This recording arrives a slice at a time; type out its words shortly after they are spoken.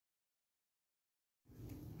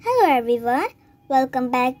everyone, welcome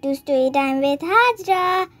back to Storytime with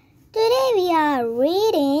Hajra. Today we are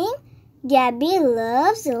reading Gabby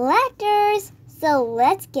Loves Letters. So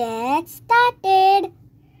let's get started.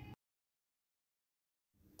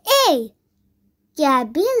 A.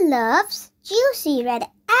 Gabby loves juicy red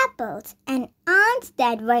apples and ants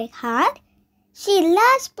that work hard. She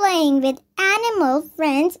loves playing with animal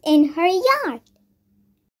friends in her yard.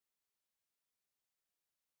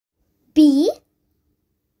 B.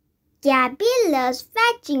 Gabby loves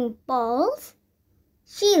fetching balls.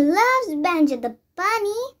 She loves Banjo the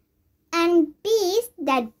bunny and bees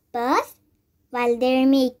that buzz while they're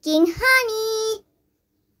making honey.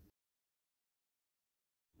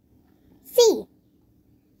 C.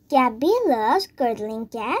 Gabby loves cuddling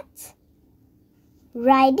cats,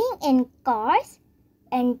 riding in cars,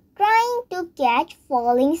 and trying to catch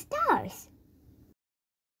falling stars.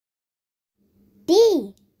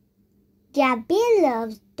 D. Gabby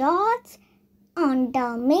loves dots on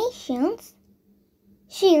Dalmatians.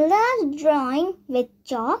 She loves drawing with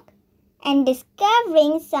chalk and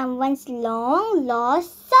discovering someone's long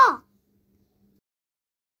lost sock.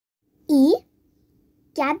 E.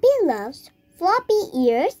 Gabby loves floppy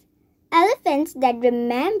ears, elephants that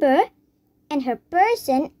remember, and her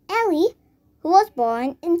person Ellie, who was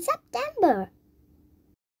born in September.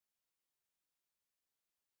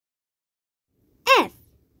 F.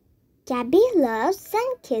 Gabby loves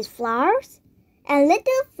sun-kissed flowers and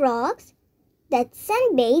little frogs that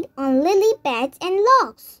sunbathe on lily pads and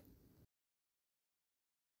logs.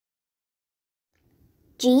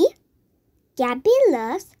 G. Gabby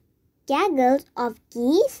loves gaggles of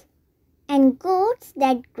geese and goats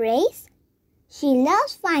that graze. She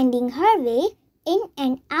loves finding her way in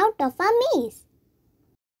and out of a maze.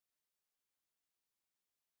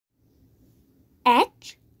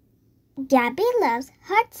 H. Gabby loves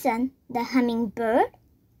Hudson the hummingbird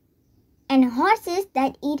and horses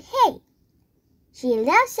that eat hay. She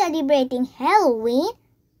loves celebrating Halloween,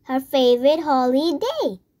 her favorite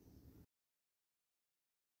holiday.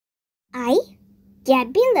 I.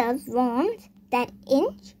 Gabby loves worms that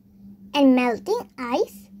inch and melting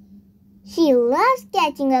ice. She loves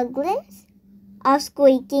catching a glimpse of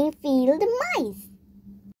squeaking field mice.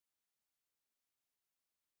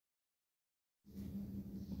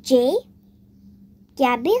 J.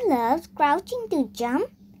 Gabby loves crouching to jump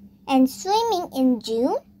and swimming in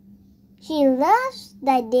June. She loves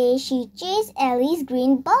the day she chased Ellie's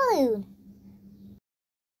green balloon.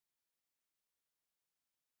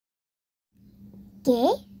 K.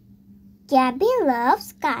 Gabby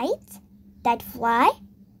loves kites that fly,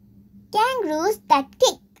 kangaroos that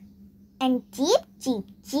kick, and cheep, cheep,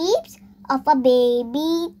 cheeps of a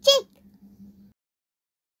baby chick.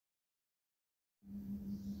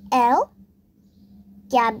 L.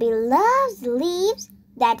 Gabby loves leaves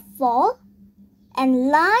that fall and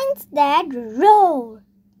lines that roar.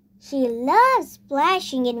 She loves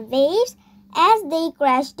splashing in waves as they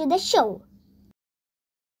crash to the shore.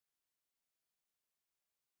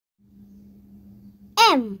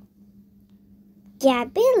 M.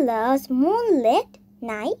 Gabby loves moonlit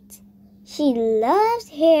nights. She loves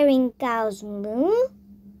hearing cows moo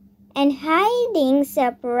and hiding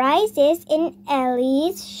surprises in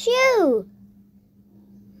Ellie's shoe.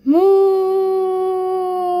 Moo!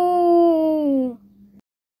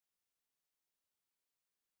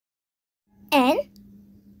 N.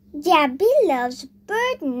 Gabby loves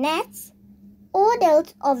bird nests,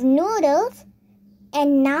 odors of noodles,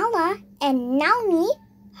 and Nala and Naomi,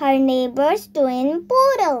 her neighbor's twin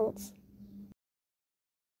poodles.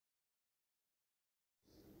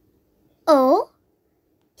 O.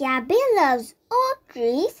 Gabby loves oak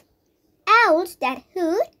trees, owls that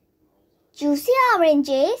hoot, juicy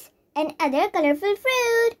oranges, and other colorful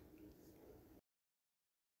fruit.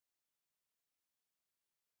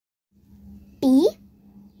 P.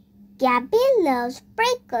 Gabby loves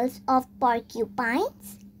prickles of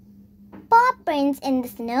porcupines, paw prints in the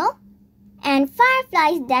snow, and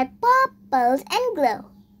fireflies that pop, pulse, and glow.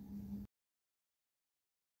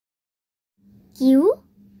 Q.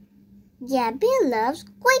 Gabby loves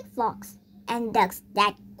quick walks and ducks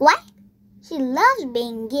that quack. She loves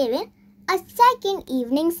being given a second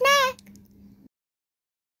evening snack.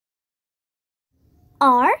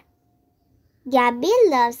 R. Gabby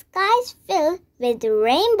loves skies filled with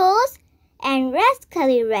rainbows and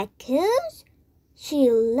rascally raccoons.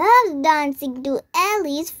 She loves dancing to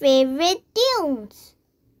Ellie's favorite tunes.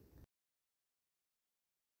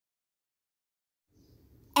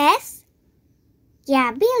 S.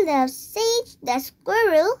 Gabby loves Sage the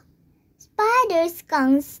squirrel, spiders,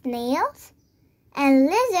 skunks, snails, and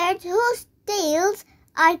lizards whose tails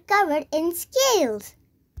are covered in scales.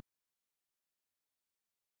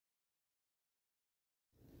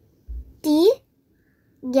 T.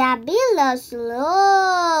 Gabby loves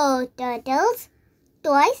slow turtles,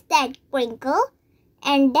 toys that crinkle,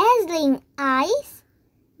 and dazzling eyes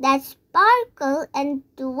that sparkle and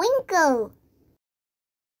twinkle.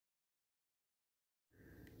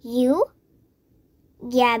 U.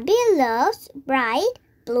 Gabby loves bright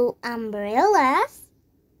blue umbrellas.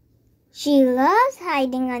 She loves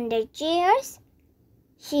hiding under chairs.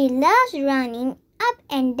 She loves running up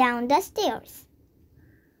and down the stairs.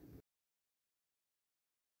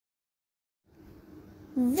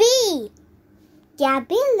 V.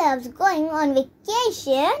 Gabby loves going on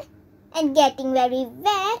vacation and getting very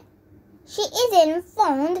wet. She isn't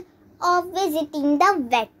fond of visiting the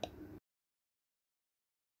vet.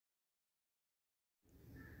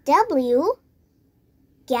 W.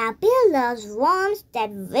 Gabby loves worms that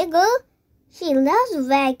wiggle. She loves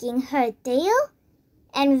wagging her tail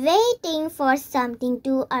and waiting for something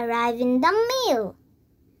to arrive in the mail.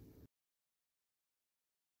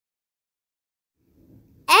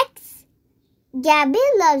 X. Gabby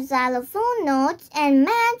loves xylophone notes and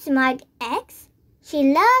man's marked X.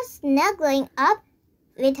 She loves snuggling up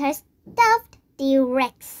with her stuffed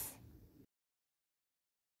T-Rex.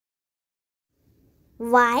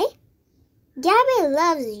 Y. Gabby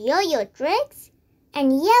loves yo-yo tricks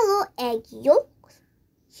and yellow egg yolks.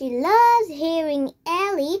 She loves hearing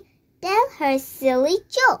Ellie tell her silly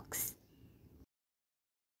jokes.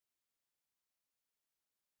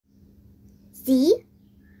 Z.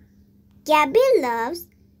 Gabby loves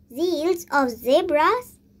zeals of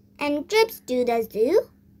zebras and trips to the zoo.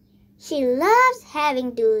 She loves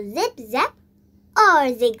having to zip-zap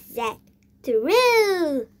or zigzag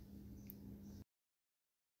through.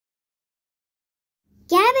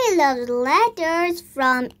 Gabby loves letters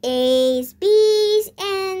from A's, B's,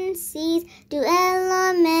 and C's to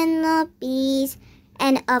elemental P's,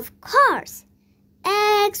 and of course,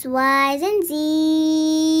 X, Y's, and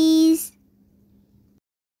Z's.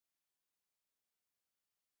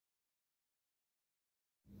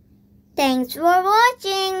 Thanks for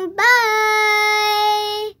watching.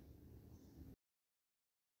 Bye!